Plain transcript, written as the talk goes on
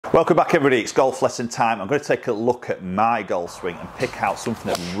Welcome back everybody, it's golf lesson time. I'm going to take a look at my golf swing and pick out something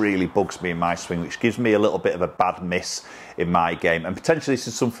that really bugs me in my swing, which gives me a little bit of a bad miss in my game. And potentially this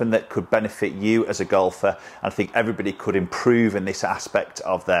is something that could benefit you as a golfer. And I think everybody could improve in this aspect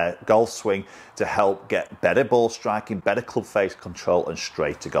of their golf swing to help get better ball striking, better club face control and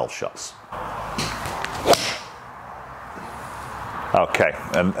straighter golf shots. Okay,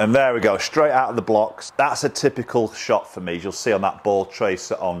 and there we go, straight out of the blocks. That's a typical shot for me, as you'll see on that ball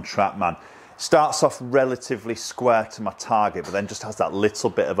tracer on TrackMan. Starts off relatively square to my target, but then just has that little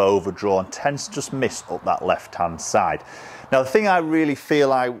bit of overdraw and tends to just miss up that left-hand side. Now, the thing I really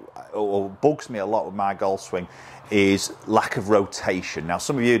feel or bugs me a lot with my golf swing is lack of rotation. Now,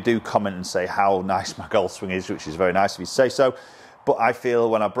 some of you do comment and say how nice my golf swing is, which is very nice of you to say so, but I feel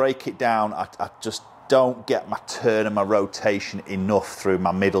when I break it down, I just don't get my turn and my rotation enough through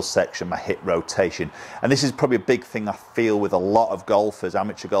my middle section, my hip rotation. And this is probably a big thing I feel with a lot of golfers,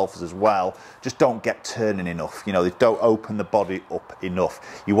 amateur golfers as well, just don't get turning enough. You know, they don't open the body up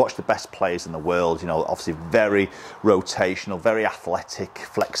enough. You watch the best players in the world, you know, obviously very rotational, very athletic,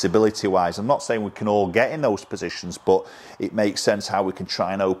 flexibility wise. I'm not saying we can all get in those positions, but it makes sense how we can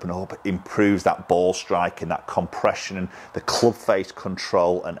try and open up, improves that ball striking, that compression and the club face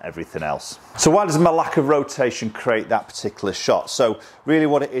control and everything else. So why does my lack of rotation create that particular shot? So really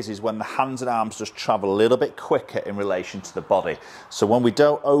what it is when the hands and arms just travel a little bit quicker in relation to the body. So when we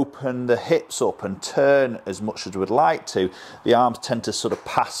don't open the hips up and turn as much as we'd like to, the arms tend to sort of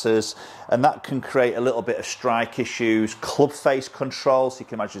pass us, and that can create a little bit of strike issues, club face control. So you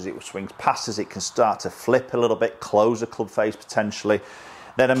can imagine as it swings past us, it can start to flip a little bit, close the club face potentially.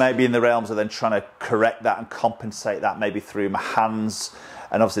 Then I may be in the realms of then trying to correct that and compensate that maybe through my hands.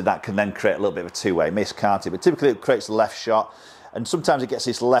 And obviously that can then create a little bit of a two-way miss, can't it? But typically it creates a left shot. And sometimes it gets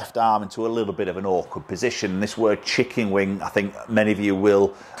this left arm into a little bit of an awkward position. And this word chicken wing, I think many of you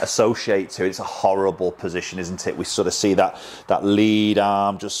will associate to. It's a horrible position, isn't it? We sort of see that lead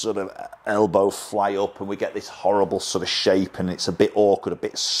arm just sort of elbow fly up and we get this horrible sort of shape and it's a bit awkward, a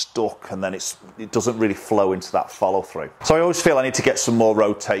bit stuck, and then it doesn't really flow into that follow through. So I always feel I need to get some more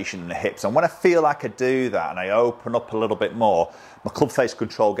rotation in the hips. And when I feel like I do that and I open up a little bit more, my club face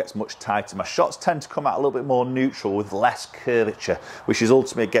control gets much tighter. My shots tend to come out a little bit more neutral with less curvature, which is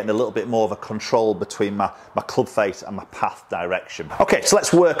ultimately getting a little bit more of a control between my club face and my path direction. Okay, so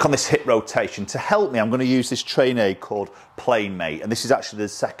let's work on this hip rotation. To help me, I'm going to use this train aid called PlaneMate, and this is actually the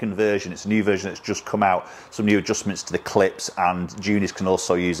second version. It's a new version that's just come out, some new adjustments to the clips, and juniors can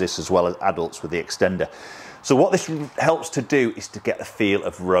also use this as well as adults with the extender. So what this helps to do is to get a feel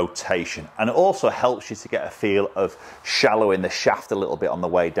of rotation, and it also helps you to get a feel of shallowing the shaft a little bit on the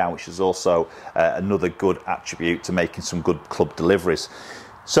way down, which is also another good attribute to making some good club deliveries.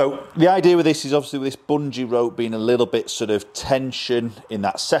 So the idea with this is obviously with this bungee rope being a little bit sort of tension in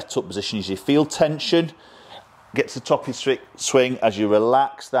that setup position. As you feel tension, get to the top of your swing, as you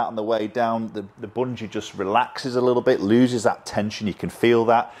relax that on the way down, the bungee just relaxes a little bit, loses that tension, you can feel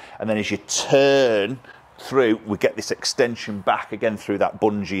that, and then as you turn through, we get this extension back again through that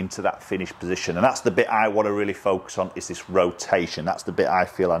bungee into that finished position. And that's the bit I want to really focus on, is this rotation. That's the bit I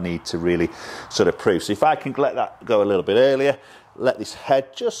feel I need to really sort of prove. So if I can let that go a little bit earlier, let this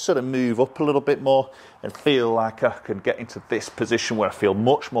head just sort of move up a little bit more and feel like I can get into this position where I feel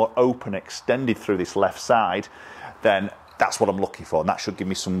much more open, extended through this left side, then that's what I'm looking for, and that should give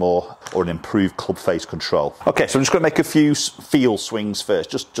me some more or an improved club face control. Okay, so I'm just going to make a few feel swings first,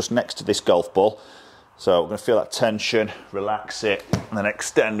 just next to this golf ball. So we're going to feel that tension, relax it, and then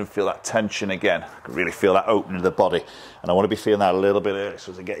extend and feel that tension again. I can really feel that opening of the body. And I want to be feeling that a little bit early,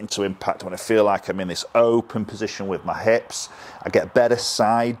 so as I get into impact, when I feel like I'm in this open position with my hips, I get better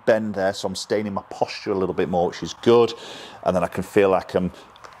side bend there, so I'm staying in my posture a little bit more, which is good. And then I can feel like I'm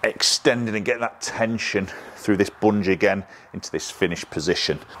extending and getting that tension through this bungee again into this finished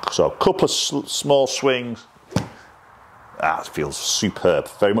position. So a couple of small swings. That feels superb.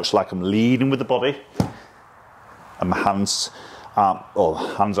 Very much like I'm leading with the body, and my hands aren't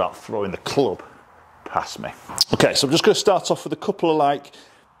throwing the club past me. Okay, so I'm just going to start off with a couple of like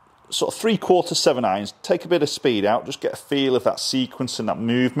sort of 3/4 7 irons. Take a bit of speed out, just get a feel of that sequence and that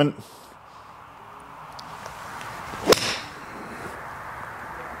movement.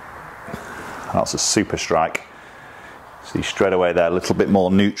 That's a super strike. See straight away there, a little bit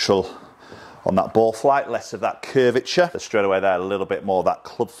more neutral on that ball flight, less of that curvature. But straight away there, a little bit more of that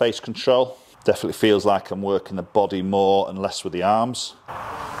club face control. Definitely feels like I'm working the body more and less with the arms.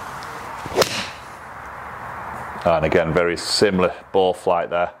 And again, very similar ball flight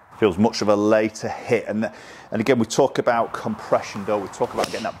there. feels much of a later hit. And again, we talk about compression, don't we? Talk about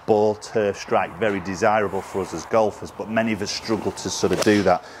getting that ball turf strike, very desirable for us as golfers, but many of us struggle to sort of do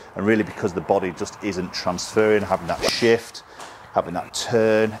that. And really because the body just isn't transferring, having that shift, having that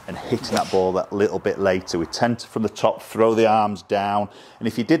turn and hitting that ball that little bit later. We tend to, from the top, throw the arms down. And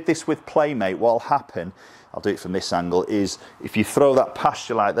if you did this with PlaneMate, what'll happen, I'll do it from this angle, is if you throw that past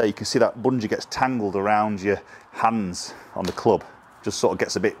you like that, you can see that bungee gets tangled around your hands on the club. Just sort of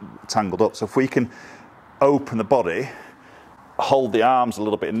gets a bit tangled up. So if we can open the body, hold the arms a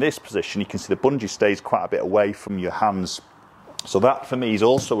little bit in this position, you can see the bungee stays quite a bit away from your hands. So that for me is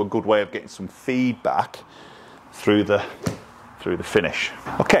also a good way of getting some feedback through the finish.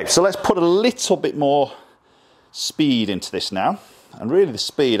 Okay, so let's put a little bit more speed into this now. And really the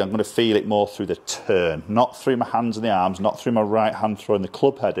speed, I'm going to feel it more through the turn, not through my hands and the arms, not through my right hand throwing the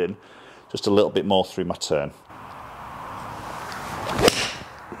club head in, just a little bit more through my turn.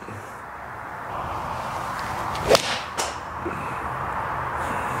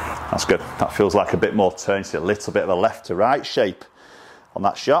 That's good. That feels like a bit more turn. See a little bit of a left to right shape on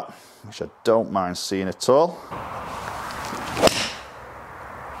that shot, which I don't mind seeing at all.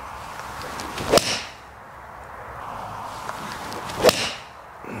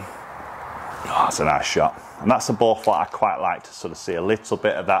 Oh, that's a nice shot. And that's a ball flight I quite like to sort of see a little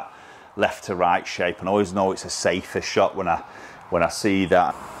bit of that left to right shape, and I always know it's a safer shot when I see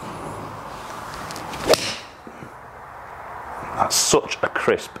that. That's such a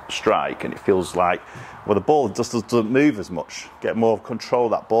crisp strike, and it feels like, well, the ball just doesn't move as much. Get more control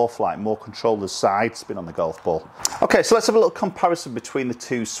of that ball flight, more control of the side spin on the golf ball. Okay, so let's have a little comparison between the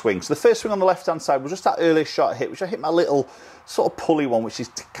two swings. The first swing on the left-hand side was just that earlier shot hit, which I hit my little sort of pulley one, which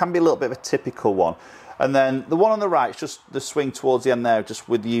can be a little bit of a typical one. And then the one on the right is just the swing towards the end there, just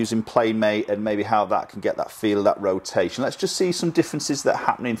with using PlaneMate and maybe how that can get that feel of that rotation. Let's just see some differences that are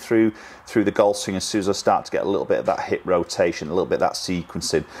happening through the golf swing as soon as I start to get a little bit of that hip rotation, a little bit of that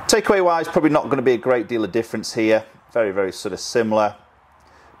sequencing. Takeaway wise, probably not going to be a great deal of difference here. Very, very sort of similar.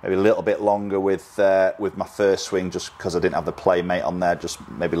 Maybe a little bit longer with my first swing, just because I didn't have the PlaneMate on there, just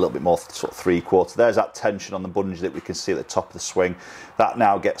maybe a little bit more sort of three-quarter. There's that tension on the bungee that we can see at the top of the swing. That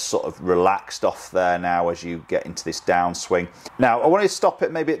now gets sort of relaxed off there now as you get into this downswing. Now, I want to stop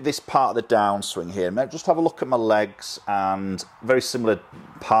it maybe at this part of the downswing here. Maybe just have a look at my legs, and very similar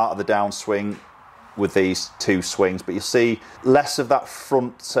part of the downswing with these two swings, but you'll see less of that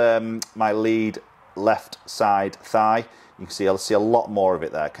front, my lead left side thigh. You can see, I'll see a lot more of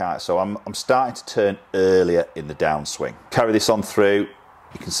it there, can't I? So I'm starting to turn earlier in the downswing. Carry this on through.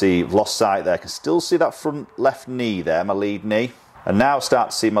 You can see I've lost sight there. I can still see that front left knee there, my lead knee. And now start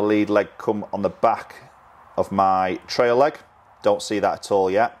to see my lead leg come on the back of my trail leg. Don't see that at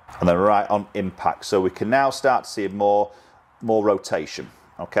all yet. And then right on impact. So we can now start to see more rotation.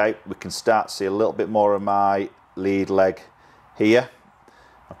 Okay, we can start to see a little bit more of my lead leg here.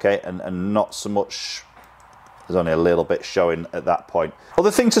 Okay, and not so much. There's only a little bit showing at that point.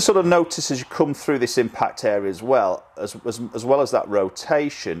 Other thing to sort of notice as you come through this impact area as well as that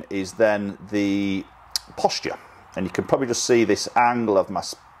rotation, is then the posture. And you can probably just see this angle of my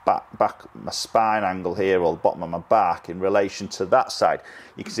spine angle here, or the bottom of my back in relation to that side.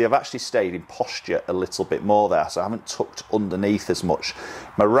 You can see I've actually stayed in posture a little bit more there, so I haven't tucked underneath as much.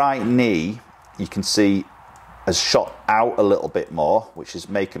 My right knee, you can see, has shot out a little bit more, which is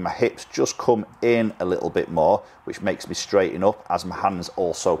making my hips just come in a little bit more, which makes me straighten up as my hands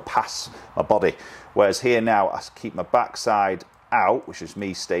also pass my body. Whereas here now, I keep my backside out, which is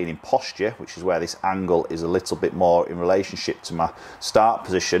me staying in posture, which is where this angle is a little bit more in relationship to my start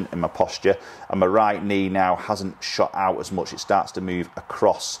position in my posture. And my right knee now hasn't shot out as much. It starts to move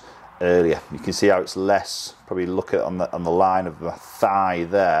across earlier. You can see how it's less, probably look at on the line of my thigh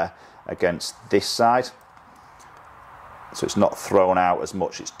there against this side. So it's not thrown out as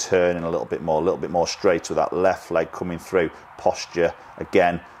much, it's turning a little bit more straight with that left leg coming through. Posture,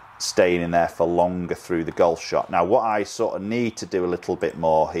 again, staying in there for longer through the golf shot. Now, what I sort of need to do a little bit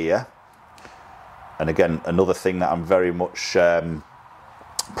more here, and again, another thing that I'm very much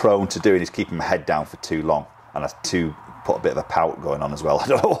prone to doing, is keeping my head down for too long. And I put a bit of a pout going on as well. I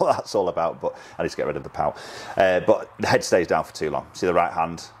don't know what that's all about, but I need to get rid of the pout. But the head stays down for too long. See the right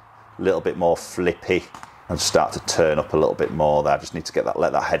hand, a little bit more flippy, and start to turn up a little bit more there. I just need to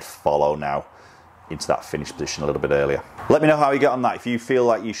let that head follow now into that finish position a little bit earlier. Let me know how you get on that. If you feel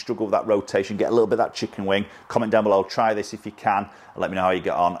like you struggle with that rotation, get a little bit of that chicken wing, comment down below, try this if you can, and let me know how you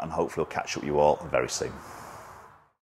get on, and hopefully I'll catch up with you all very soon.